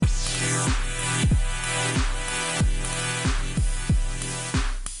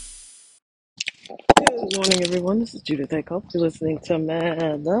morning, everyone. This is Judith Eckhoff. You're listening to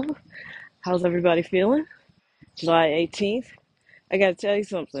Mad Love. How's everybody feeling? July 18th. I got to tell you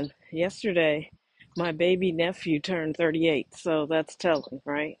something. Yesterday, my baby nephew turned 38, so that's telling,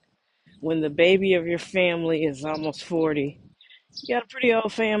 right? When the baby of your family is almost 40, you got a pretty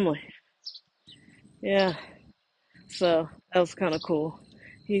old family. Yeah, so that was kind of cool.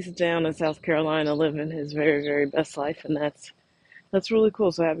 He's down in South Carolina living his very, very best life, and that's really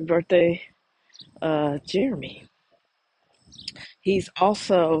cool. So happy birthday, Jeremy. He's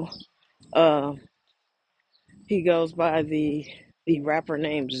also uh, he goes by the rapper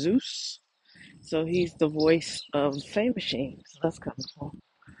named Zeus. So he's the voice of Fame Machine. So that's kind of cool.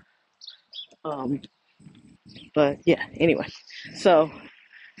 Um, but yeah, anyway. So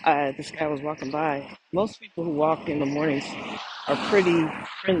this guy was walking by. Most people who walk in the mornings are pretty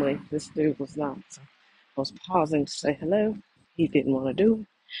friendly. This dude was not. So I was pausing to say hello. He didn't want to do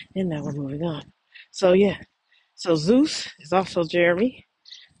it. And now we're moving on. So yeah. So Zeus is also Jeremy.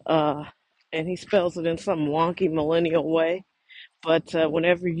 Uh, and he spells it in some wonky millennial way. But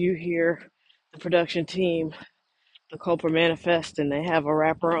whenever you hear the production team, the Culper Manifest, and they have a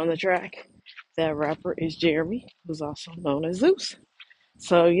rapper on the track, that rapper is Jeremy, who's also known as Zeus.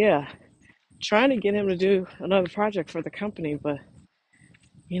 So yeah, trying to get him to do another project for the company, but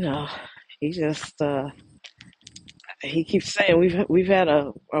you know, he just he keeps saying we've had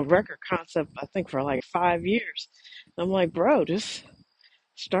a record concept I think for like 5 years. I'm like, bro, just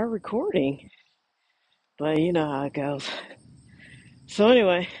start recording. But you know how it goes. So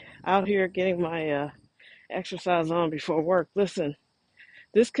anyway, out here getting my exercise on before work. Listen,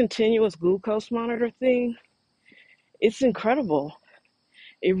 this continuous glucose monitor thing, it's incredible.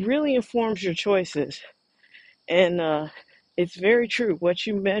 It really informs your choices. And it's very true. What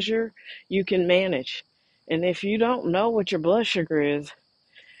you measure, you can manage. And if you don't know what your blood sugar is,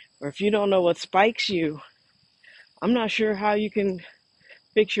 or if you don't know what spikes you, I'm not sure how you can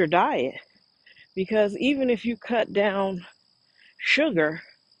fix your diet. Because even if you cut down sugar,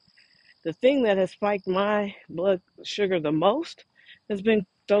 the thing that has spiked my blood sugar the most has been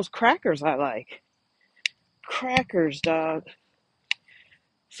those crackers I like. Crackers, dog.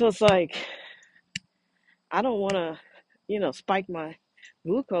 So it's like, I don't want to, spike my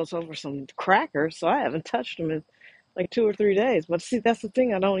glucose over some crackers, so I haven't touched them in like 2 or 3 days. But see, that's the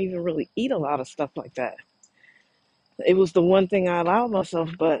thing. I don't even really eat a lot of stuff like that. It was the one thing I allowed myself,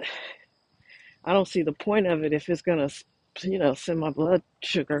 but I don't see the point of it if it's going to, send my blood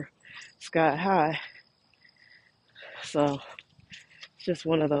sugar sky high. So it's just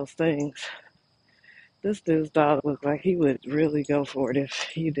one of those things. This dude's dog looked like he would really go for it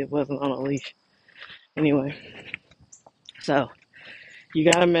if wasn't on a leash. Anyway, so you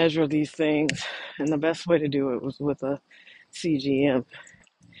got to measure these things, and the best way to do it was with a CGM.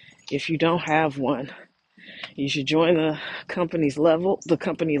 If you don't have one, you should join the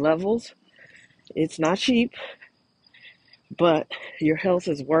company levels. It's not cheap, but your health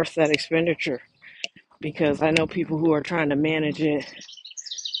is worth that expenditure because I know people who are trying to manage it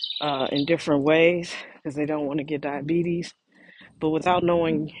in different ways because they don't want to get diabetes. But without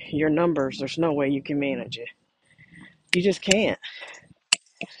knowing your numbers, there's no way you can manage it. You just can't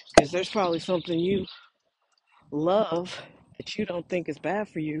because there's probably something you love that you don't think is bad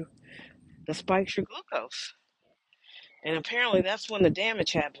for you that spikes your glucose. And apparently that's when the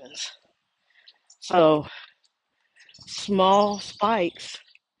damage happens. So small spikes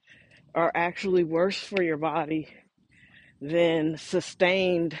are actually worse for your body than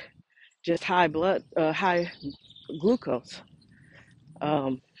sustained just high glucose.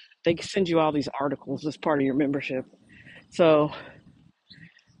 Um, they send you all these articles as part of your membership. So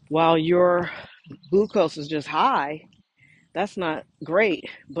while your glucose is just high, that's not great,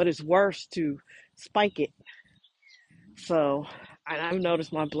 but it's worse to spike it. So, and I've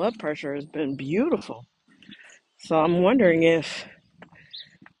noticed my blood pressure has been beautiful. So I'm wondering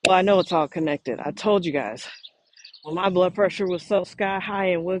well, I know it's all connected. I told you guys, when my blood pressure was so sky high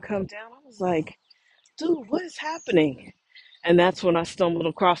and would come down, I was like, dude, what is happening? And that's when I stumbled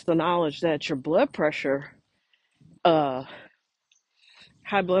across the knowledge that your blood pressure, uh,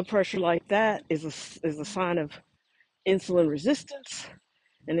 high blood pressure like that is a sign of insulin resistance.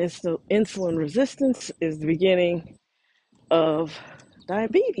 And insulin resistance is the beginning of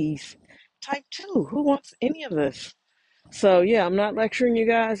diabetes type 2. Who wants any of this? So yeah, I'm not lecturing you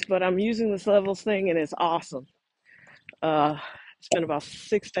guys, but I'm using this levels thing and it's awesome. Uh, it's been about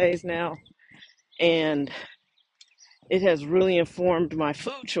 6 days now, and it has really informed my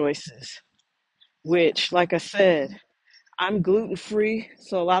food choices, which, like I said, I'm gluten free.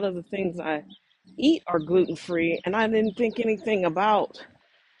 So a lot of the things I eat are gluten free, and I didn't think anything about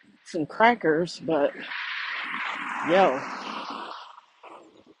some crackers, but Yo,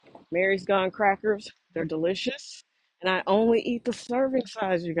 Mary's Gone crackers, they're delicious. And I only eat the serving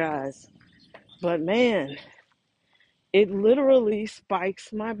size, you guys. But man, it literally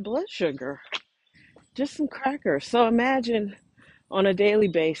spikes my blood sugar. Just some crackers. So imagine on a daily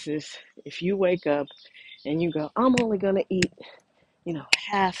basis, if you wake up and you go, I'm only going to eat,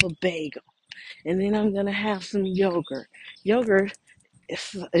 half a bagel. And then I'm going to have some yogurt. Yogurt,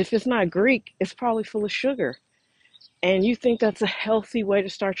 if it's not Greek, it's probably full of sugar. And you think that's a healthy way to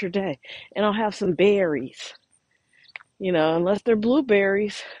start your day. And I'll have some berries. Unless they're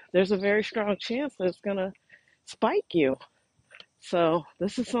blueberries, there's a very strong chance that it's going to spike you. So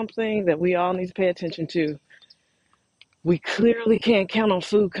this is something that we all need to pay attention to. We clearly can't count on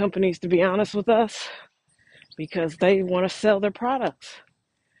food companies to be honest with us because they want to sell their products.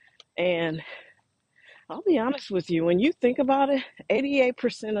 And I'll be honest with you, when you think about it,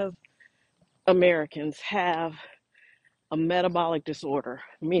 88% of Americans have a metabolic disorder,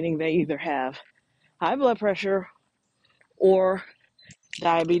 meaning they either have high blood pressure or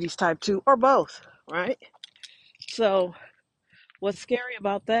diabetes type 2 or both, right? So what's scary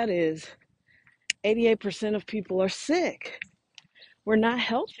about that is 88% of people are sick. We're not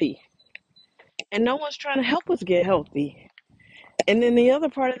healthy. And no one's trying to help us get healthy. And then the other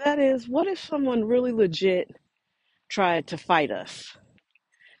part of that is, what if someone really legit tried to fight us?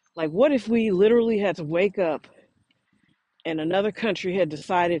 Like, what if we literally had to wake up and another country had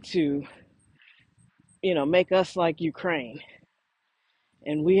decided to, make us like Ukraine?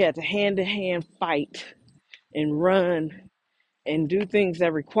 And we had to hand fight and run and do things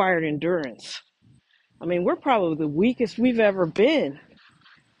that required endurance. I mean, we're probably the weakest we've ever been,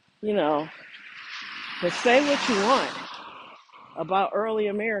 you know. But say what you want about early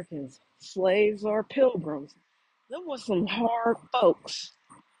Americans, slaves or pilgrims. There was some hard folks,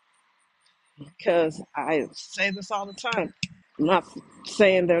 because I say this all the time. I'm not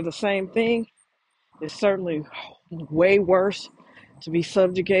saying they're the same thing. It's certainly way worse to be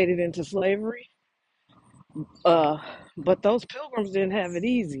subjugated into slavery. Uh, but those pilgrims didn't have it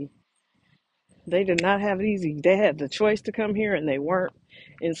easy. They did not have it easy. They had the choice to come here and they weren't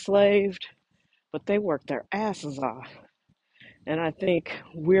enslaved, but they worked their asses off. And I think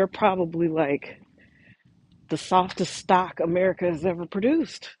we're probably like the softest stock America has ever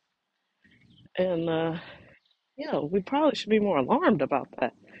produced. And, we probably should be more alarmed about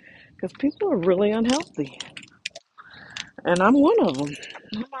that because people are really unhealthy. And I'm one of them.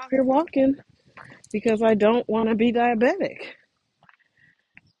 I'm out here walking because I don't want to be diabetic.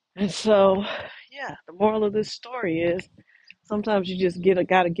 And so, yeah, the moral of this story is sometimes you just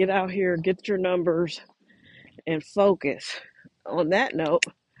got to get out here, get your numbers, and focus. On that note,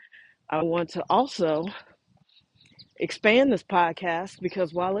 I want to also expand this podcast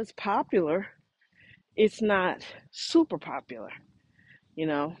because while it's popular, it's not super popular.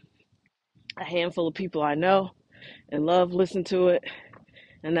 A handful of people I know and love listen to it,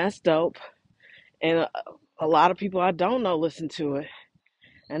 and that's dope. And a lot of people I don't know listen to it,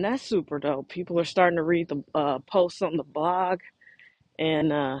 and that's super dope. People are starting to read the posts on the blog, and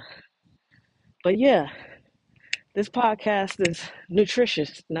but yeah, this podcast is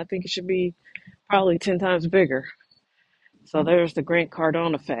nutritious, and I think it should be probably 10 times bigger. So there's the Grant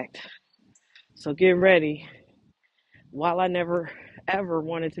Cardone effect. So get ready. While I never ever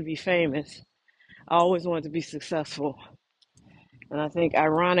wanted to be famous, I always wanted to be successful. And I think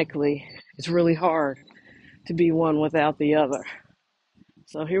ironically, it's really hard to be one without the other.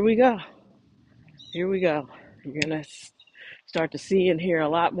 So here we go. Here we go. You're going to start to see and hear a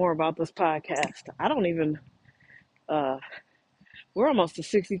lot more about this podcast. I don't even, we're almost to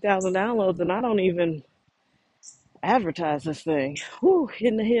 60,000 downloads and I don't even advertise this thing. Whew,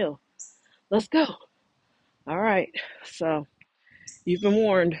 hitting the hill. Let's go. All right. So you've been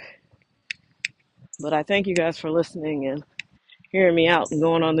warned, but I thank you guys for listening and hearing me out and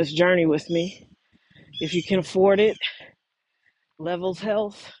going on this journey with me. If you can afford it, Levels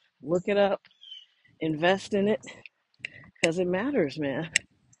Health, look it up, invest in it, because it matters, man.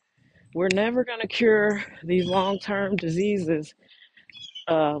 We're never going to cure these long-term diseases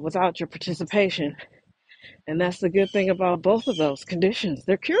without your participation. And that's the good thing about both of those conditions.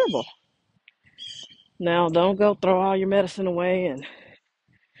 They're curable. Now, don't go throw all your medicine away and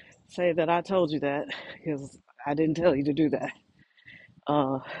say that I told you that, because I didn't tell you to do that.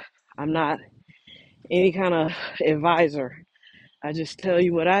 I'm not any kind of advisor. I just tell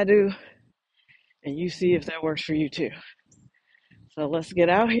you what I do, and you see if that works for you too. So let's get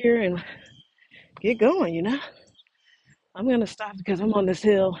out here and get going, I'm going to stop because I'm on this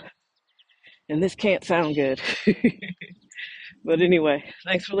hill, and this can't sound good. But anyway,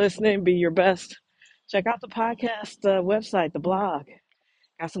 thanks for listening. Be your best. Check out the podcast website, the blog.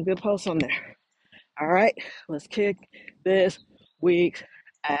 Got some good posts on there. All right, let's kick this week's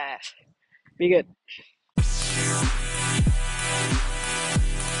ass. Be good.